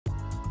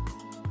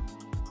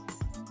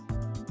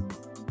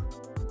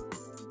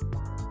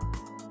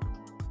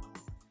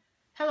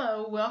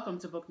Hello, welcome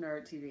to Book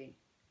Nerd TV.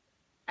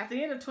 At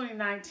the end of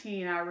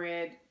 2019, I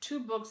read two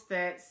books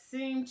that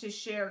seemed to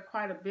share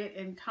quite a bit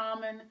in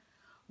common.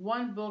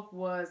 One book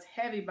was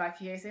Heavy by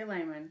Kiese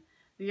Laymon.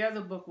 The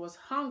other book was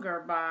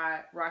Hunger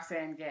by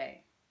Roxane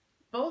Gay.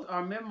 Both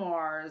are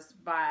memoirs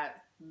by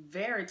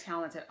very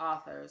talented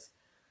authors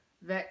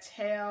that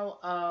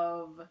tell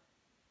of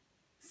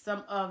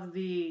some of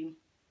the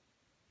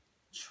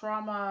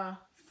trauma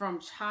from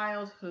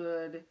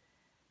childhood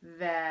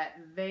that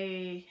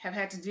they have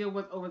had to deal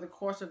with over the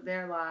course of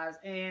their lives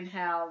and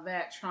how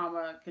that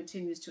trauma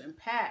continues to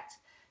impact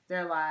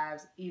their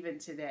lives even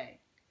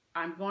today.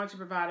 I'm going to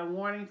provide a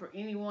warning for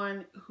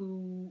anyone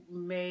who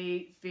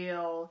may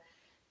feel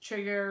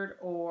triggered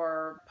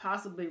or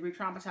possibly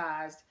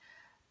re-traumatized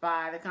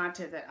by the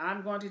content that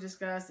I'm going to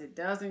discuss. It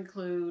does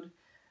include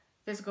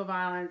physical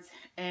violence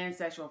and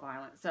sexual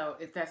violence. So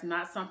if that's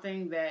not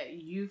something that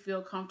you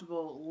feel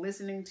comfortable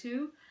listening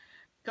to,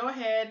 go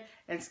ahead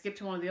and skip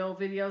to one of the old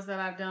videos that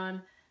I've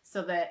done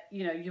so that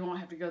you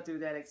won't have to go through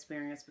that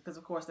experience, because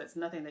of course that's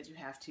nothing that you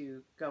have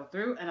to go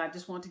through. And I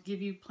just want to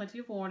give you plenty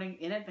of warning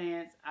in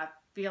advance. I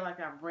feel like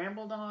I've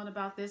rambled on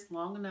about this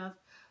long enough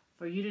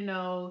for you to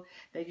know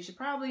that you should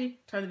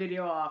probably turn the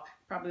video off,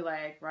 probably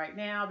like right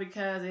now,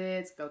 because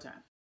it's go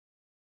time.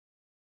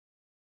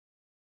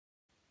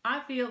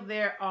 I feel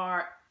there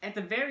are, at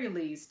the very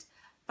least,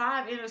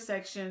 5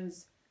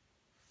 intersections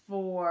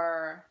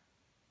for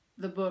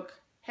the book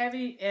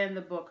Heavy and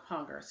the book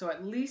Hunger. So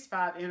at least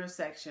 5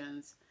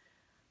 intersections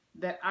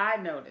that I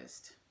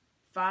noticed.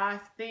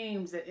 5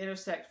 themes that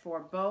intersect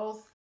for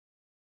both.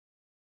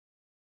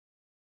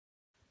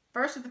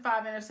 First of the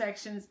 5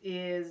 intersections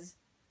is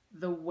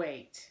the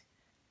weight.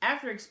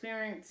 After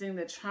experiencing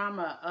the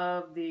trauma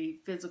of the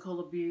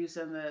physical abuse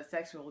and the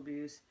sexual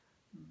abuse,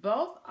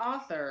 both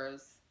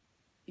authors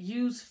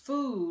use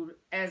food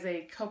as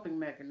a coping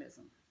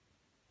mechanism.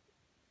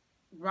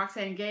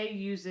 Roxane Gay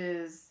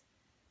uses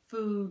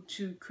food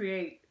to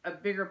create a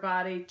bigger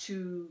body,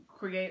 to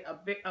create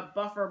a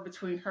buffer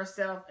between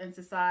herself and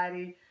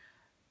society,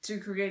 to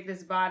create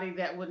this body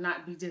that would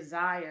not be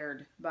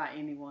desired by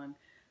anyone,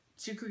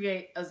 to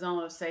create a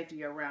zone of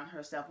safety around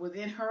herself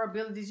within her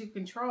ability to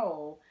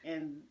control.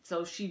 And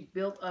so she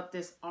built up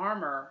this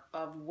armor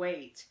of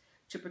weight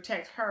to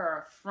protect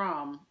her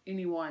from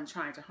anyone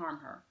trying to harm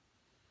her.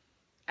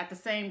 At the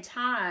same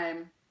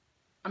time,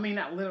 I mean,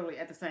 not literally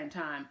at the same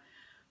time,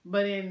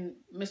 but in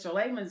Mr.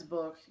 Laymon's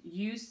book,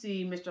 you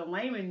see Mr.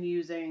 Laymon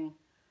using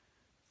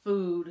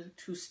food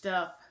to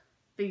stuff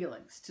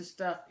feelings, to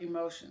stuff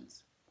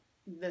emotions.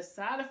 The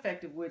side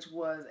effect of which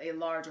was a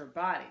larger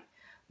body.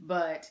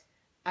 But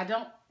I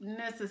don't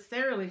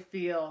necessarily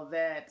feel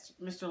that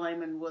Mr.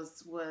 Laymon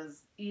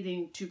was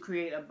eating to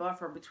create a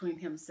buffer between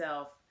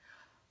himself,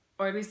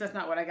 or at least that's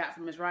not what I got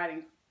from his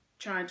writing,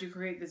 trying to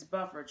create this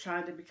buffer,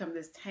 trying to become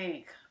this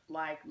tank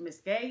like Miss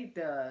Gay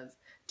does,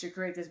 to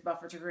create this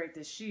buffer, to create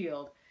this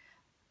shield.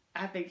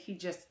 I think he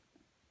just,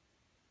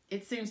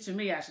 it seems to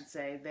me, I should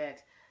say,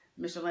 that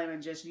Mr.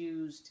 Laymon just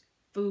used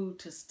food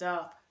to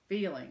stuff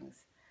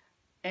feelings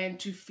and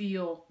to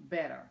feel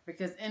better.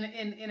 Because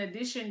in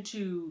addition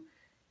to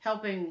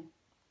helping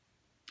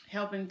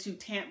to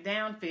tamp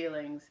down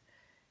feelings,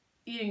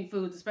 eating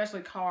foods,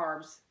 especially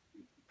carbs,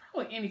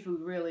 probably any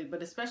food really,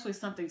 but especially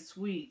something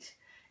sweet,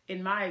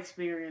 in my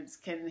experience,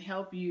 can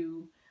help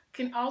you,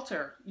 can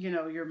alter,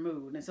 your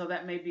mood. And so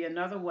that may be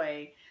another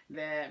way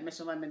that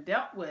Mr. Laymon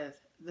dealt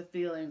with the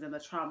feelings and the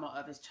trauma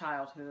of his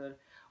childhood,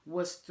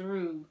 was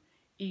through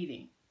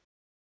eating.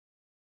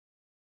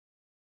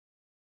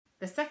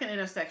 The second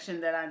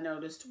intersection that I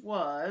noticed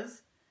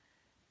was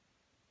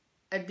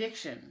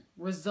addiction,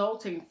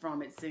 resulting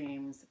from, it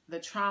seems, the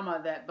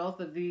trauma that both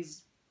of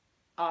these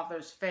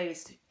authors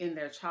faced in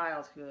their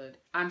childhood.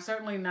 I'm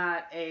certainly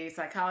not a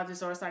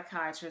psychologist or a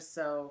psychiatrist,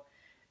 so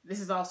this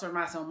is all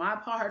surmise on my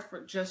part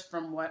just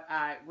from what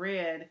I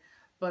read.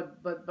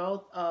 But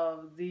both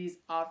of these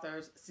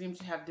authors seem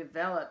to have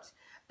developed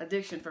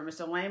addiction. For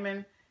Mr.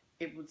 Laymon,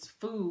 it was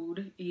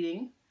food,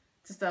 eating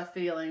to stuff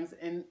feelings,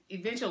 and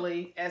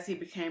eventually, as he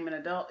became an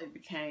adult, it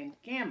became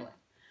gambling.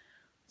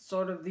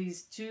 Sort of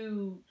these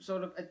two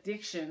sort of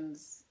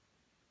addictions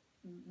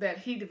that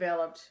he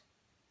developed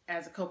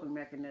as a coping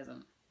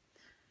mechanism.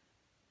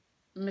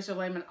 Mr.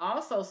 Laymon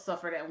also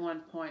suffered at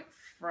one point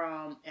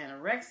from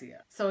anorexia.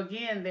 So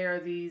again, there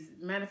are these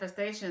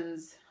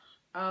manifestations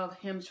of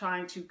him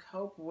trying to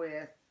cope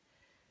with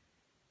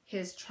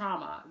his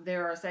trauma.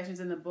 There are sections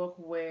in the book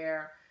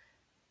where,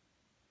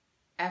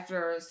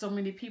 after so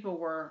many people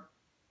were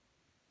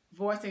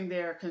voicing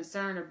their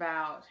concern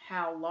about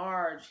how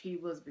large he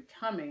was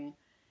becoming,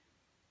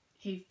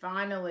 he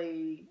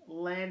finally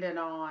landed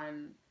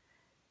on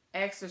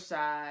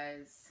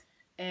exercise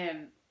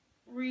and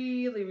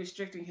really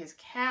restricting his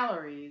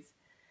calories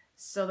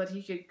so that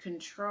he could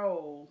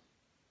control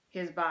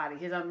his body,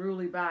 his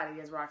unruly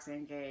body, as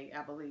Roxane Gay,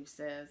 I believe,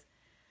 says.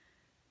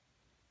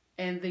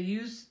 And the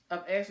use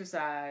of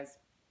exercise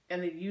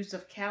and the use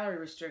of calorie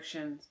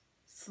restrictions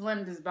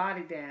slimmed his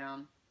body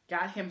down,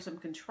 got him some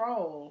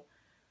control,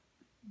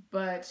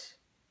 but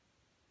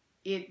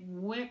it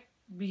went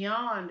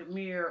beyond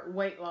mere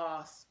weight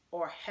loss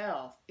or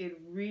health. It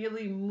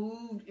really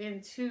moved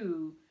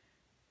into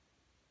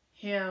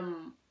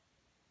him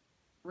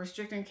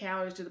restricting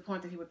calories to the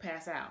point that he would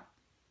pass out,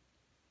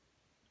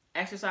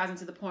 exercising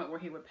to the point where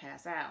he would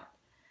pass out.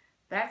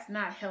 That's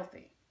not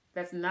healthy.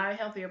 That's not a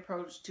healthy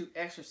approach to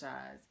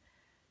exercise.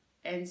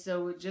 And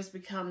so it just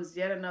becomes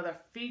yet another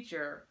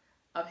feature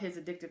of his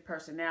addictive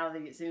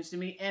personality, it seems to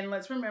me. And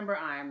let's remember,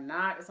 I am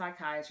not a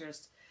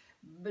psychiatrist,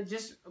 but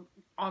just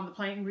on the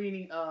plain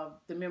reading of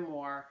the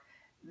memoir,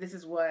 this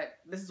is what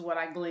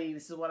I gleaned,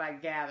 this is what I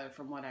gathered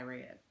from what I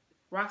read.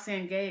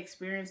 Roxane Gay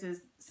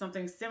experiences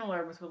something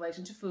similar with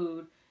relation to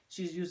food.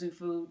 She's using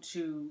food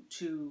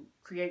to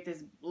create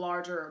this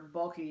larger,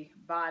 bulky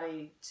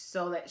body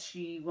so that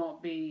she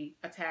won't be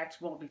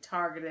attacked, won't be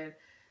targeted,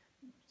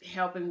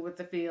 helping with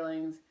the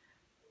feelings.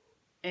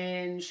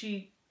 And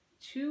she,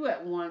 too,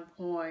 at one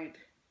point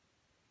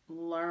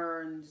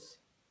learns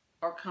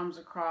or comes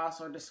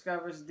across or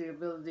discovers the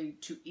ability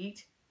to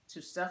eat,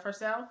 to stuff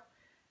herself,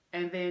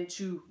 and then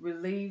to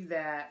relieve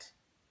that,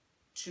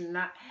 to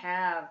not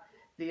have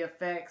the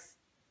effects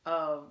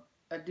of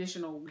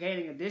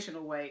gaining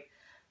additional weight,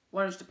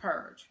 learns to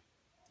purge.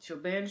 She'll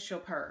binge, she'll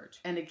purge.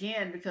 And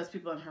again, because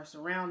people in her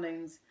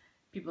surroundings,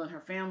 people in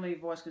her family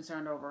voiced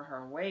concern over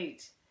her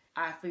weight,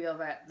 I feel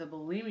that the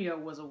bulimia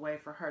was a way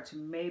for her to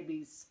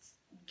maybe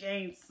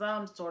gain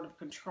some sort of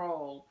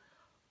control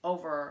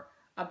over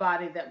a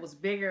body that was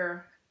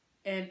bigger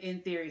and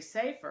in theory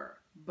safer,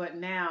 but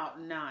now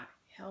not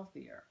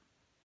healthier.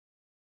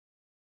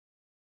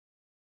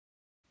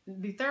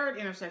 The third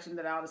intersection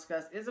that I'll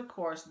discuss is, of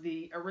course,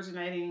 the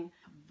originating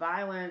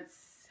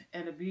violence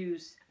and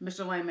abuse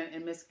Mr. Laymon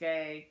and Miss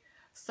Gay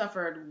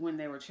suffered when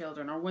they were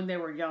children, or when they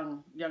were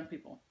young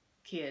people,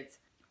 kids.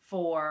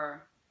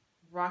 For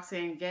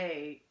Roxane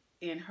Gay,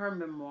 in her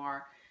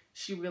memoir,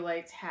 she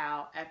relates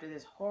how after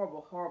this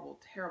horrible,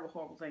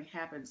 terrible thing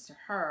happens to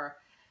her,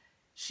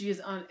 she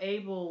is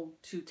unable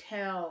to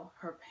tell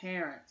her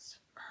parents,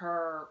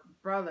 her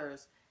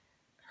brothers,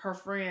 her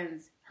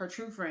friends, her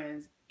true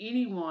friends,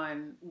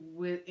 anyone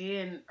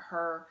within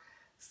her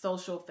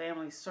social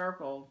family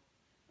circle,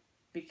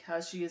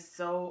 because she is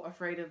so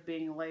afraid of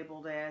being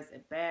labeled as a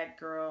bad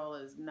girl,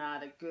 as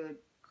not a good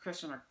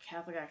Christian or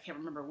Catholic. I can't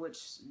remember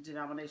which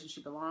denomination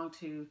she belonged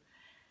to.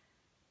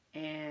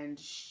 And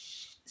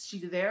she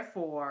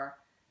therefore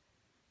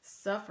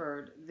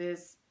suffered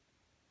this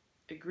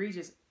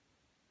egregious,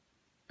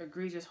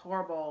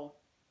 horrible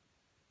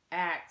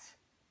act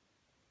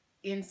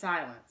in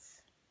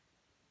silence.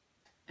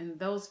 And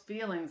those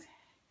feelings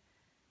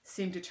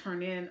seem to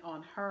turn in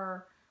on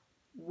her,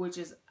 which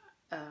is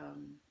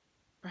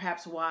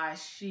perhaps why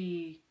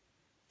she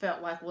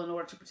felt like, well, in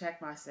order to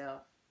protect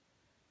myself,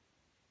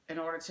 in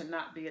order to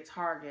not be a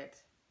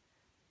target,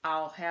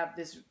 I'll have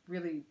this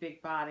really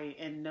big body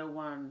and no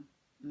one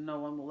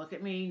will look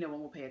at me, no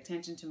one will pay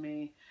attention to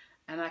me,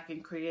 and I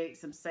can create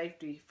some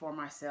safety for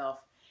myself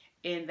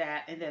in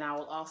that, and then I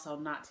will also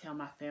not tell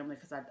my family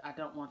because I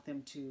don't want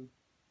them to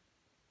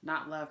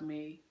not love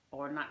me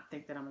or not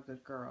think that I'm a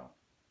good girl.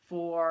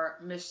 For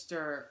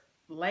Mr.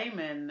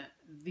 Laymon,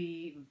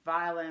 the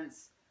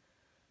violence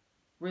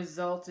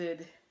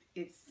resulted,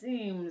 it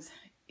seems,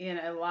 in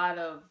a lot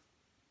of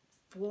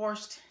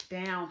forced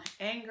down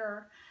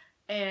anger.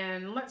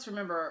 And let's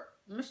remember,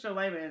 Mr.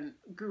 Laymon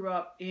grew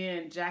up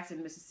in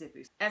Jackson,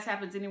 Mississippi. As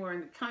happens anywhere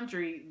in the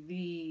country,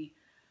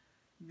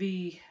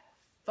 the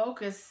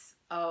focus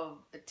of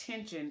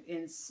attention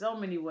in so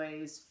many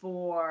ways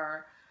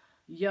for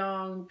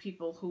young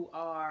people who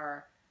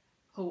are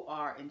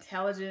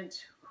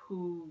intelligent,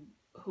 who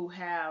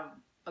have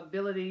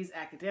abilities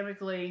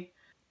academically,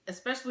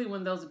 especially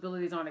when those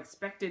abilities aren't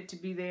expected to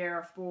be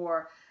there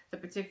for the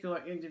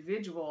particular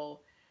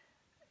individual,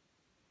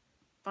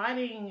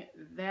 fighting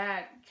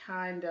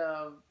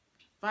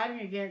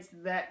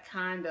against that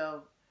kind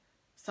of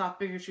soft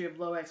bigotry of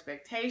low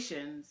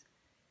expectations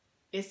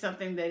is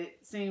something that it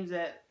seems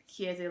that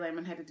Kiese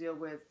Laymon had to deal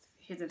with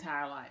his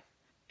entire life.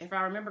 If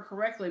I remember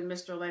correctly,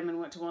 Mr. Laymon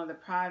went to one of the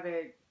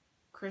private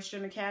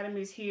Christian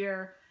academies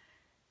here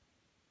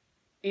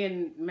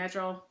in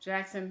Metro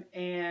Jackson,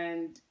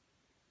 and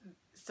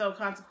so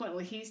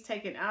consequently he's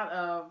taken out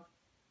of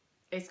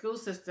a school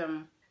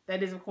system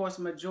that is, of course,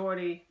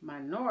 majority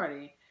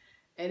minority,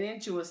 and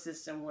into a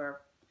system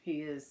where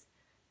he is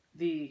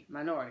the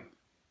minority.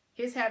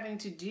 His having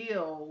to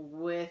deal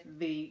with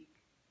the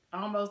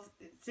almost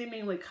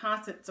seemingly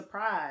constant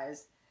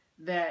surprise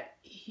that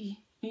he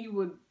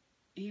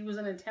was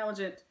an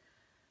intelligent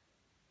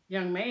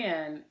young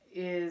man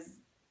is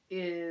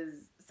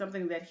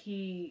something that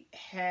he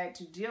had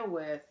to deal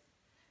with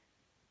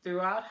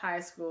throughout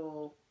high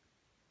school,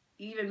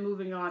 even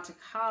moving on to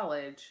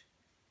college,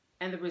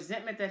 and the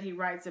resentment that he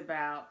writes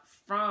about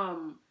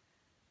from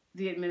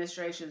the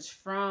administrations,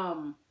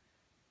 from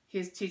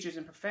his teachers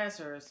and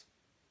professors,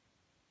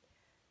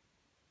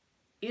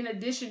 in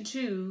addition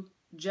to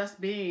just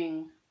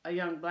being a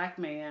young black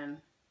man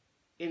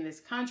in this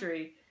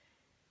country,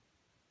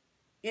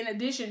 in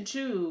addition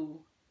to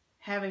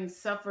having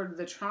suffered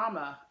the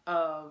trauma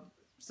of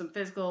some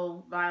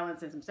physical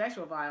violence and some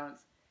sexual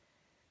violence,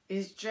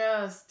 is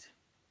just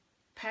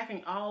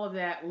packing all of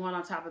that one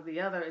on top of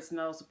the other. It's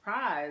no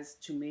surprise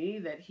to me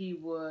that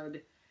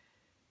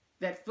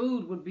that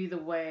food would be the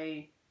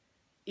way,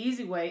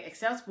 easy way,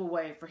 accessible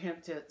way for him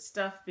to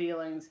stuff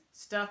feelings,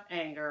 stuff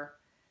anger,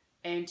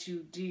 and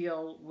to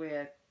deal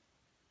with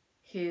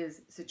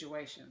his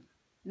situation.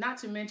 Not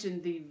to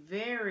mention the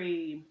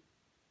very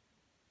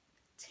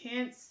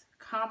tense,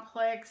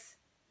 complex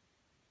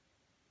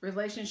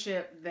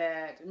relationship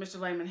that Mr.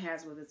 Laymon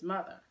has with his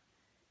mother.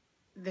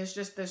 There's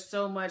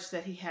so much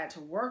that he had to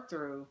work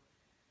through,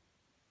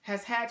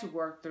 has had to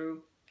work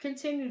through,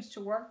 continues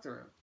to work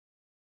through.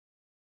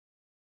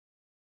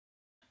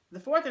 The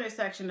fourth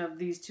intersection of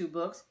these two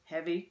books,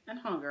 Heavy and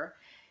Hunger,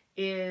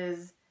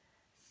 is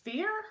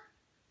fear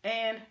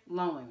and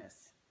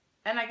loneliness.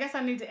 And I guess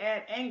I need to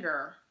add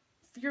anger,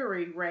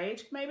 fury,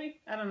 rage,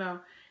 maybe, I don't know,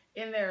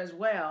 in there as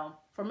well.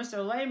 For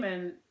Mr.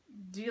 Laymon,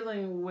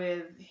 dealing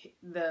with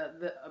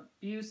the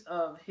abuse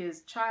of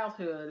his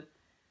childhood,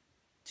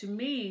 to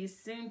me,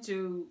 seemed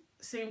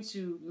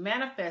to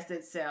manifest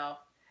itself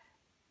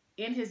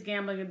in his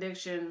gambling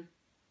addiction,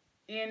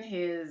 in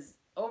his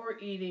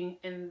overeating,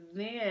 and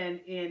then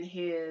in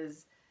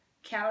his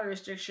calorie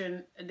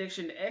restriction,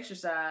 addiction to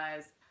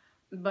exercise,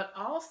 but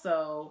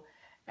also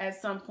at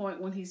some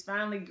point when he's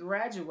finally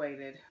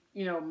graduated,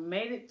 you know,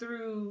 made it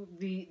through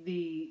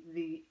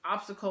the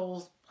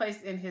obstacles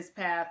placed in his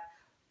path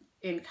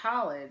in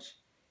college,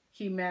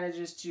 he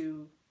manages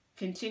to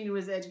continue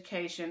his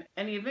education,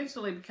 and he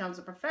eventually becomes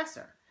a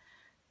professor.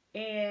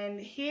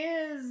 And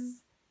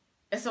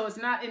so it's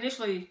not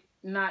initially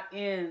not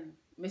in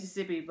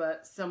Mississippi,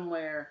 but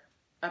somewhere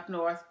up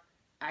north.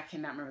 I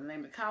cannot remember the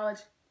name of the college,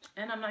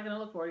 and I'm not going to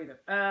look for it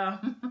either.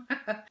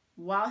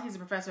 While he's a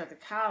professor at the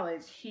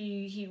college,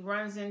 he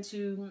runs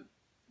into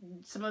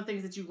some of the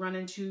things that you run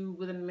into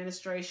with an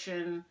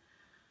administration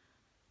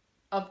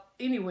of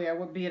anywhere,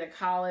 be it a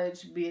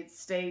college, be it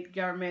state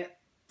government,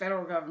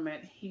 federal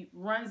government. He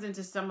runs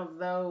into some of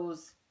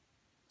those.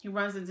 He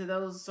runs into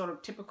those sort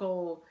of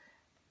typical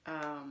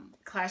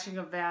clashing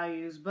of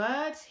values,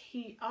 but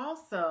he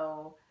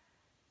also,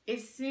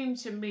 it seemed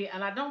to me,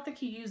 and I don't think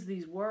he used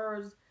these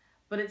words,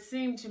 but it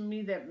seemed to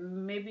me that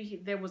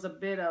maybe there was a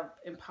bit of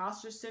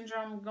imposter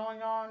syndrome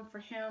going on for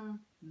him.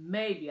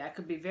 Maybe. I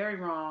could be very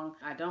wrong.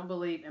 I don't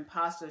believe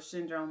imposter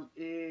syndrome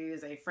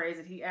is a phrase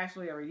that he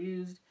actually ever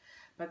used,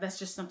 but that's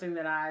just something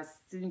that I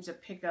seem to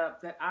pick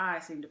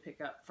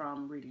up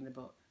from reading the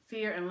book.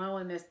 Fear and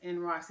loneliness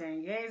in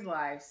Roxane Gay's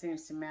life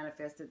seems to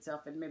manifest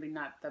itself in maybe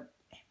not the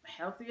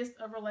healthiest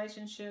of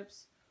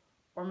relationships,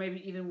 or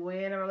maybe even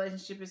when a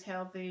relationship is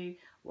healthy,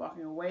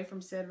 walking away from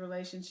said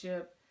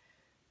relationship.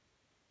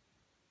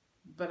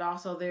 But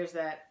also there's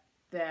that,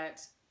 and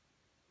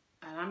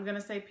I'm going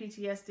to say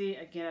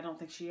PTSD. Again, I don't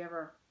think she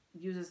ever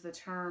uses the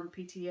term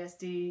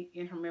PTSD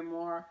in her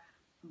memoir,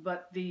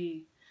 but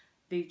the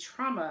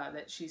trauma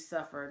that she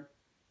suffered,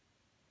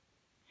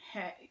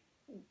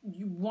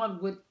 one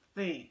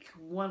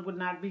would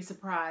not be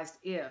surprised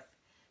if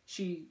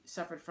she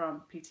suffered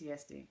from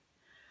PTSD.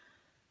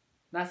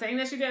 Not saying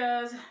that she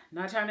does,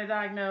 not trying to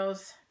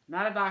diagnose,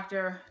 not a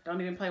doctor,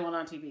 don't even play one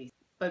on TV.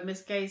 But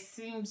Miss Gay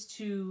seems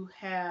to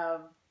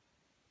have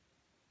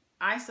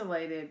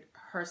isolated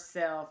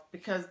herself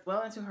because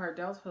well into her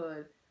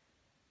adulthood,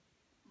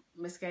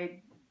 Miss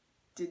Gay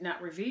did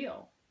not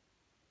reveal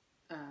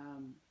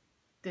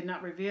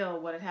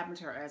what had happened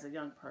to her as a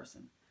young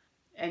person.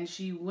 And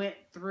she went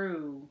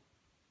through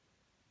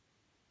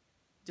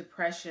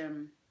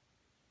depression.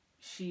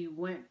 She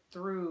went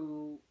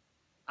through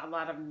a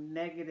lot of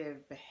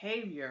negative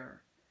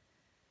behavior.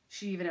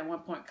 She even at one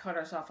point cut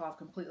herself off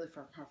completely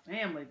from her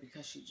family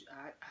because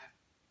I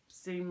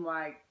seemed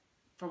like,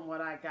 from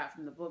what I got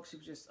from the book, she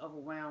was just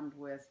overwhelmed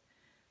with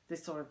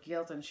this sort of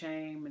guilt and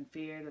shame and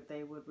fear that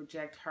they would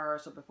reject her.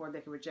 So before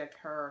they could reject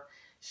her,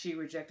 she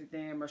rejected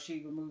them, or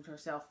she removed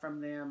herself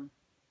from them.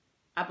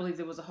 I believe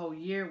there was a whole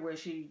year where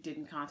she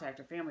didn't contact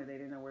her family. They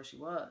didn't know where she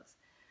was.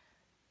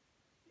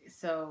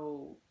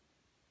 So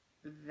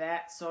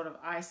that sort of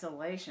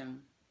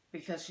isolation,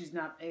 because she's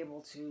not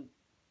able to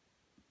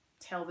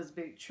tell this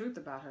big truth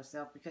about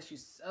herself because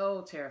she's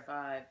so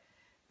terrified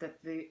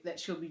that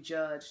she'll be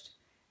judged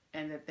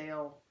and that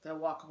they'll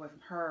walk away from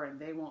her and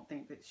they won't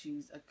think that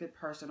she's a good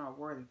person or a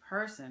worthy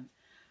person.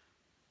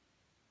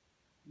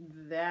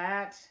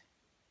 That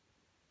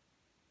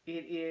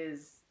it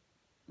is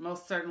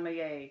most certainly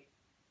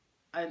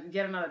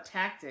yet another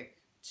tactic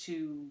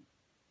to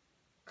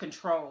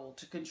control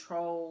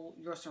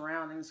your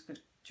surroundings,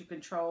 to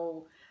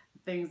control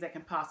things that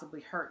can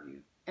possibly hurt you.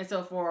 And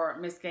so for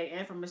Miss Gay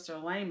and for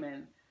Mr.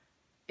 Laymon,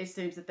 it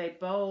seems that they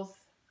both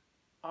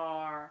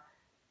are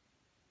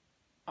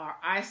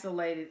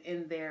isolated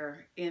in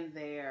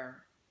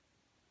their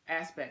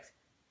aspects.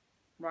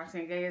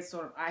 Roxane Gay is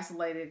sort of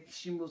isolated.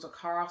 She moves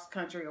across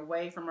country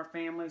away from her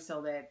family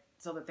so that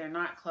they're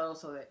not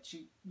close, so that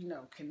she,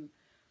 can,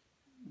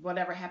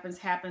 whatever happens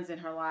in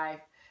her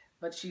life,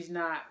 but she's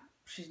not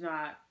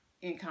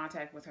in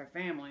contact with her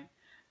family.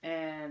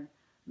 And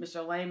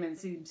Mr. Laymon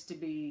seems to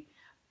be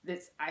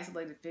this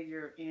isolated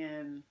figure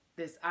in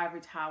this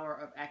ivory tower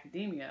of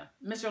academia.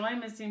 Mr.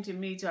 Laymon seemed to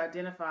me to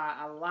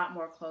identify a lot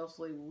more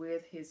closely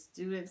with his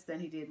students than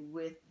he did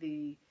with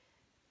the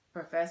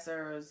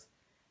professors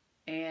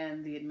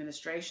and the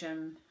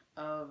administration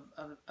of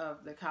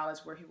the college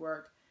where he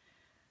worked.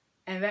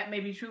 And that may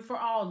be true for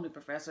all new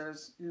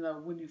professors. You know,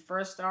 when you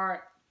first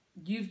start,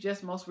 you've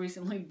just most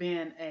recently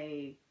been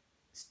a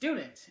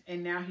student,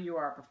 and now you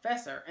are a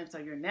professor, and so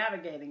you're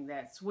navigating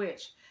that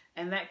switch,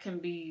 and that can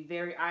be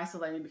very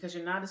isolating because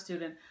you're not a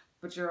student,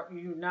 but you're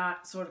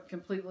not sort of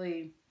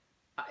completely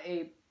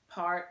a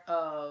part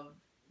of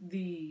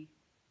the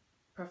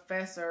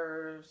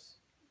professor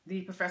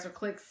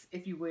cliques,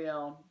 if you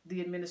will,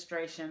 the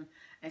administration,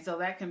 and so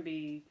that can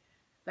be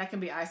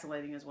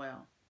isolating as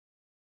well.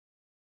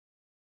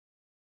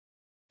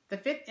 The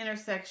fifth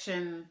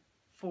intersection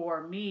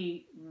for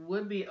me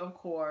would be, of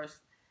course,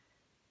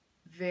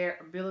 their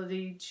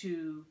ability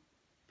to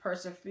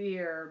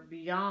persevere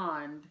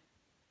beyond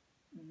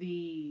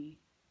the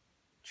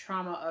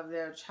trauma of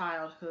their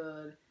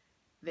childhood,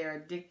 their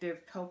addictive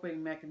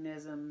coping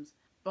mechanisms.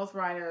 Both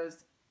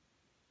writers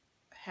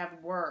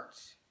have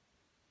worked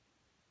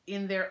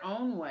in their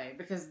own way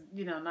because,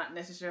 you know, not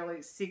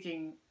necessarily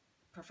seeking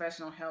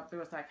professional help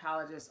through a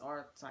psychologist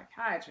or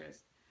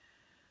psychiatrist.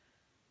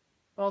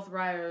 Both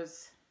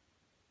writers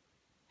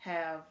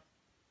have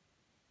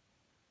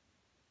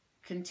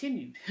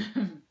continued.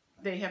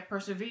 They have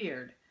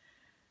persevered.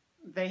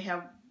 They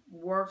have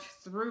worked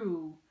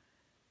through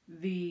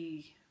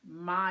the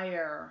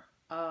mire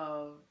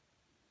of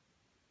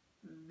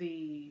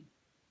their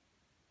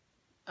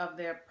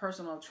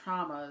personal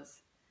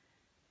traumas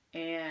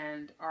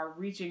and are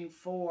reaching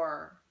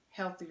for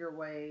healthier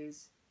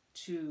ways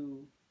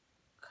to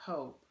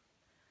cope.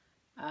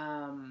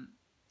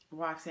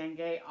 Roxane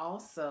Gay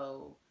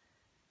also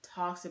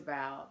talks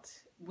about,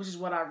 which is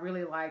what I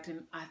really liked,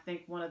 and I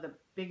think one of the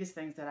biggest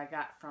things that I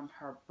got from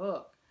her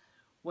book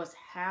was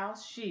how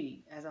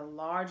she, as a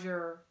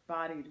larger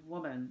bodied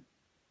woman,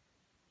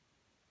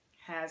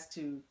 has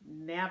to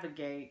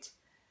navigate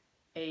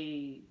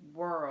a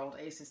world,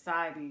 a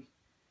society,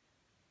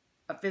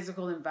 a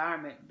physical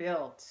environment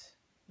built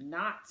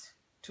not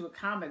to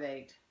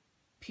accommodate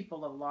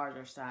people of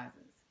larger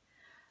sizes.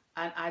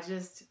 And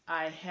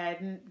I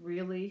hadn't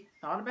really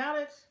thought about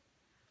it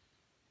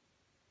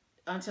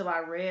until I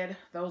read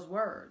those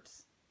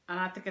words. And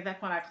I think at that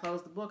point I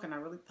closed the book and I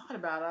really thought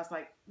about it. I was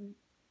like,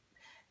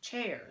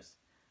 chairs,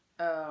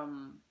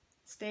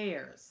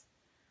 stairs.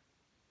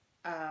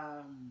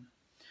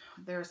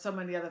 There are so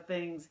many other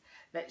things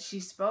that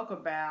she spoke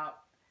about,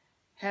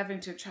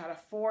 having to try to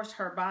force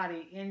her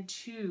body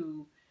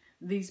into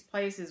these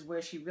places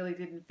where she really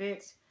didn't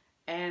fit,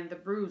 and the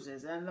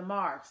bruises and the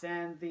marks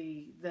and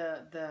the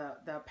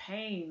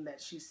pain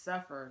that she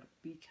suffered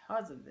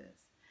because of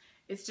this.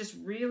 It's just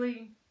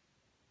really,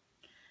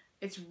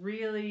 it's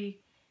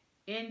really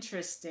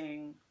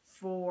interesting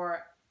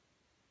for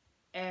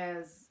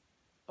as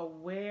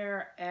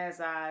aware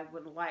as I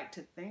would like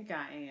to think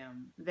I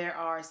am. There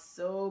are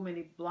so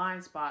many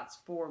blind spots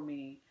for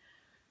me.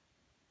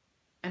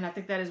 And I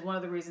think that is one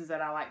of the reasons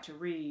that I like to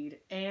read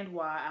and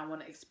why I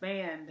want to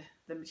expand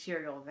the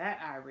material that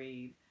I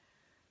read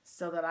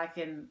so that I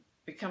can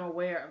become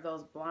aware of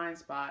those blind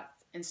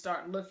spots and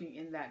start looking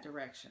in that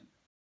direction.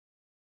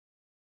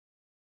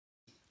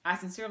 I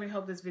sincerely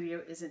hope this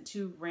video isn't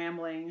too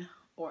rambling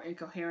or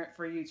incoherent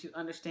for you to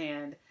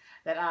understand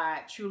that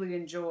I truly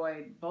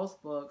enjoyed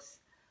both books.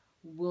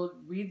 Will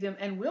read them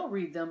and will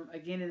read them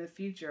again in the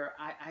future.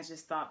 I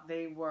just thought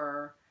they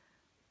were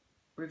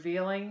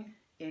revealing,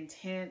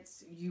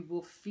 intense. You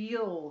will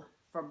feel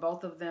for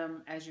both of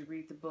them as you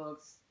read the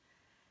books.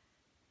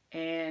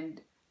 And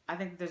I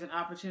think there's an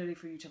opportunity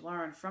for you to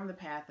learn from the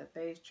path that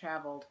they've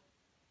traveled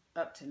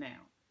up to now.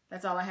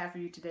 That's all I have for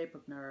you today,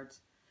 book nerds.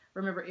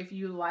 Remember, if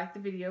you like the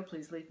video,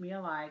 please leave me a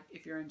like.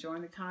 If you're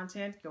enjoying the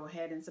content, go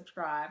ahead and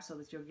subscribe so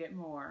that you'll get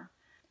more.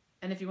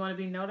 And if you want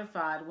to be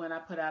notified when I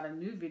put out a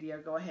new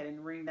video, go ahead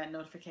and ring that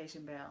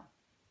notification bell.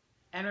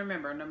 And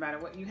remember, no matter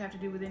what you have to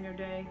do within your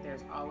day,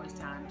 there's always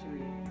time to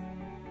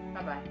read.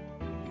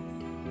 Bye-bye.